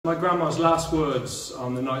My grandma's last words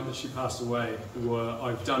on the night that she passed away were,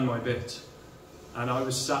 "I've done my bit." And I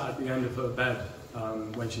was sat at the end of her bed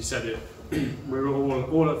when she said it. We were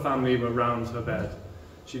all her family were around her bed.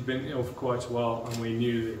 She'd been ill for quite a while and we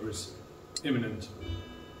knew that it was imminent.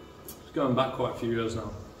 It's going back quite a few years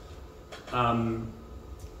now.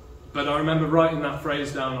 But I remember writing that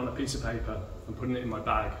phrase down on a piece of paper and putting it in my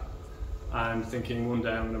bag and thinking one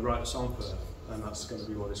day I'm going to write a song for her, and that's going to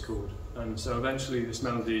be what it's called. And so eventually this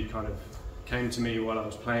melody kind of came to me while I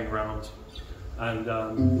was playing around, and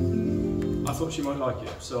I thought she might like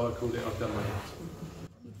it, so I called it "I've Done My Bit."